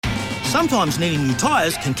Sometimes needing new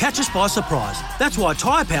tyres can catch us by surprise. That's why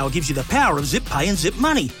Tyre Power gives you the power of zip pay and zip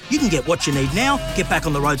money. You can get what you need now, get back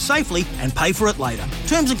on the road safely and pay for it later.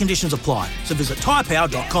 Terms and conditions apply. So visit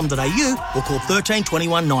tyrepower.com.au or call 13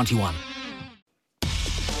 21 91.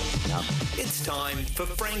 It's time for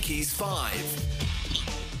Frankie's Five.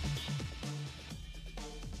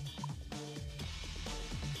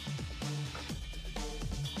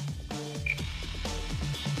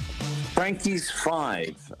 Frankie's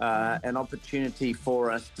Five, an opportunity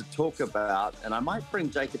for us to talk about, and I might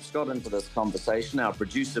bring Jacob Scott into this conversation, our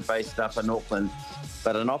producer based up in Auckland,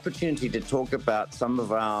 but an opportunity to talk about some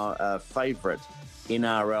of our favourite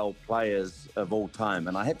NRL players of all time.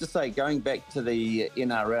 And I have to say, going back to the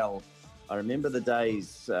NRL, I remember the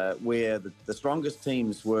days where the strongest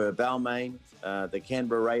teams were Balmain, the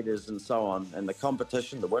Canberra Raiders and so on, and the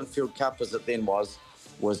competition, the Winfield Cup as it then was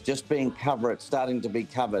just being starting to be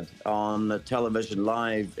covered on the television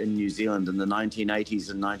live in New Zealand in the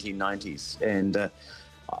 1980s and 1990s. And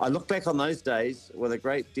I look back on those days with a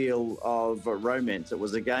great deal of romance. It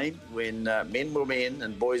was a game when men were men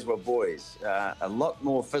and boys were boys. A lot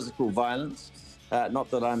more physical violence.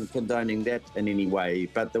 Not that I'm condoning that in any way,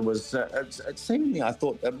 but there was, it seemingly, I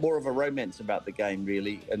thought, more of a romance about the game,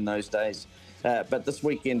 really, in those days. But this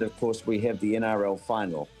weekend, of course, we have the NRL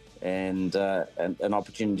final. And an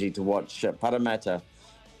opportunity to watch Parramatta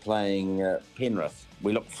playing Penrith.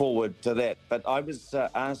 We look forward to that. But I was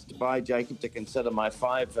asked by Jacob to consider my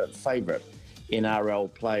five favourite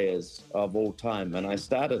NRL players of all time. And I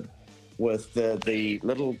started with the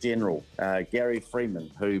little general, Gary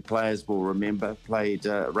Freeman, who players will remember, played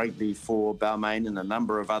rugby for Balmain and a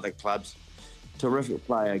number of other clubs. Terrific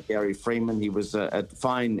player, Gary Freeman. He was a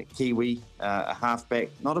fine Kiwi, a halfback,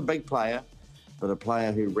 not a big player, but a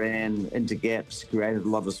player who ran into gaps, created a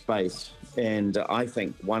lot of space, and I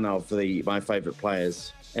think one of my favourite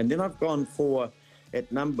players. And then I've gone for,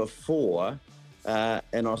 at number 4,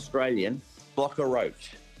 an Australian, Blocker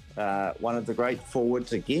Roach, one of the great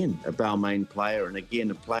forwards, again, a Balmain player, and again,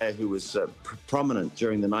 a player who was prominent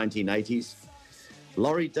during the 1980s.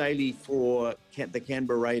 Laurie Daly for the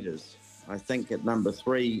Canberra Raiders. I think at number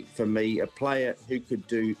 3, for me, a player who could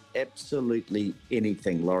do absolutely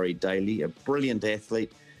anything, Laurie Daly, a brilliant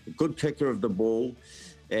athlete, a good kicker of the ball,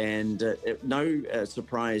 and no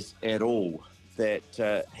surprise at all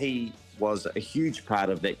that he was a huge part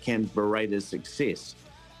of that Canberra Raiders' success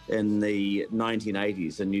in the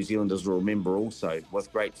 1980s. And New Zealanders will remember also,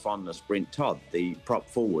 with great fondness, Brent Todd, the prop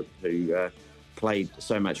forward who played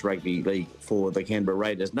so much rugby league for the Canberra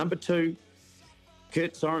Raiders. Number 2,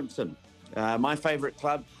 Kurt Sorensen. My favourite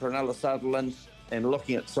club, Cronulla Sutherland, and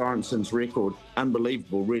looking at Sorensen's record,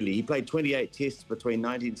 unbelievable, really. He played 28 tests between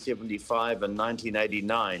 1975 and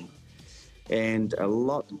 1989, and a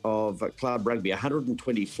lot of club rugby,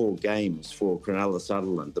 124 games for Cronulla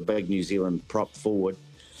Sutherland, the big New Zealand prop forward.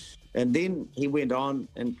 And then he went on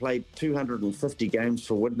and played 250 games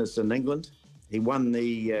for Widnes in England. He won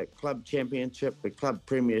the club championship, the club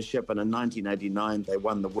premiership, and in 1989 they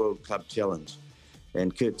won the World Club Challenge.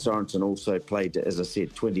 And Kurt Sorensen also played, as I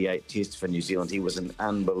said, 28 tests for New Zealand. He was an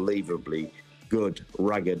unbelievably good,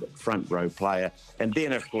 rugged front row player. And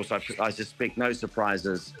then, of course, I suspect no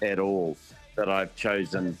surprises at all that I've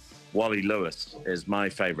chosen Wally Lewis as my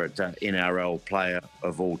favourite NRL player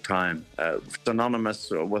of all time.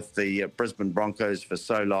 Synonymous with the Brisbane Broncos for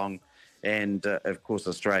so long, and, of course,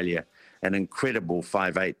 Australia. An incredible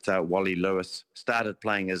 5'8", Wally Lewis. Started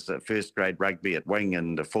playing his first grade rugby at wing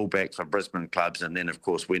and fullback for Brisbane clubs, and then, of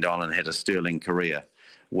course, went on and had a sterling career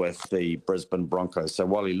with the Brisbane Broncos. So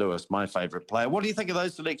Wally Lewis, my favourite player. What do you think of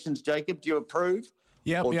those selections, Jacob? Do you approve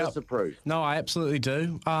or disapprove? No, I absolutely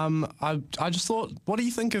do. I just thought, what do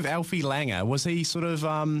you think of Alfie Langer? Was he sort of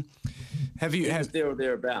He was there or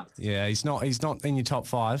thereabouts. Yeah, he's not in your top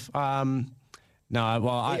 5. No,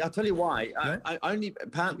 well, I'll tell you why. Yeah? I only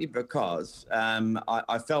partly because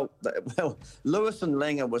I felt that, well, Lewis and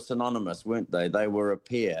Langer were synonymous, weren't they? They were a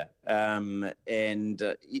pair, and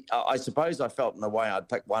I suppose I felt in a way I'd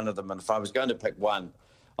pick one of them, and if I was going to pick one,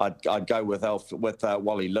 I'd go with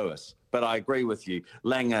Wally Lewis. But I agree with you,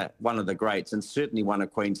 Langer, one of the greats, and certainly one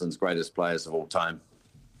of Queensland's greatest players of all time.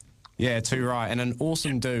 Yeah, too right, and an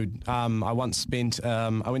awesome dude. I once went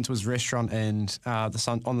to his restaurant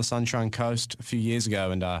on the Sunshine Coast a few years ago,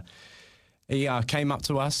 and he came up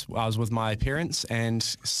to us. I was with my parents and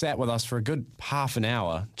sat with us for a good half an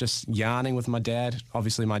hour, just yarning with my dad.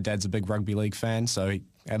 Obviously, my dad's a big rugby league fan, so he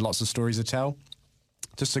had lots of stories to tell.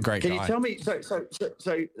 Just a great guy. Can you tell me, so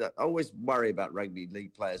I always worry about rugby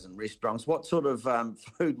league players in restaurants. What sort of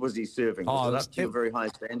food was he serving? Was it up to a very high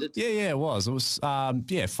standard? Yeah, it was. It was,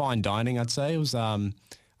 fine dining, I'd say. It was,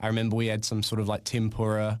 I I remember we had some sort of like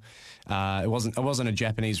tempura. It wasn't a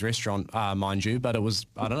Japanese restaurant, mind you, but it was,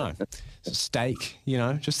 I don't know, steak,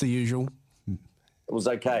 just the usual. It was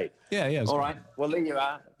okay. Yeah. It was all good. right. Well, there you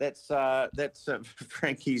are. That's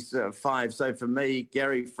Frankie's 5. So for me,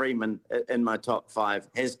 Gary Freeman in my top 5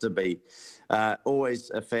 has to be. Always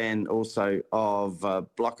a fan also of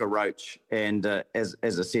Blocker Roach. And as I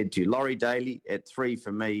said to you, Laurie Daly at 3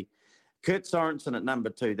 for me. Kurt Sorensen at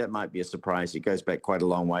number 2, that might be a surprise. He goes back quite a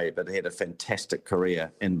long way, but he had a fantastic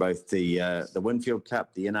career in both the Winfield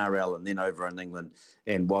Cup, the NRL, and then over in England,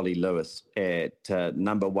 and Wally Lewis at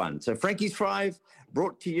number 1. So Frankie's 5,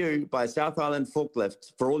 brought to you by South Island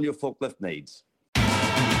Forklifts for all your forklift needs.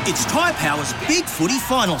 It's Tyre Power's Big Footy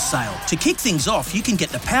Final Sale. To kick things off, you can get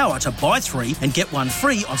the power to buy 3 and get 1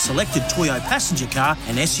 free on selected Toyo passenger car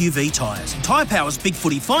and SUV tyres. Tyre Power's Big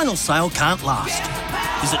Footy Final Sale can't last.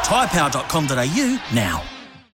 Visit tyrepower.com.au now.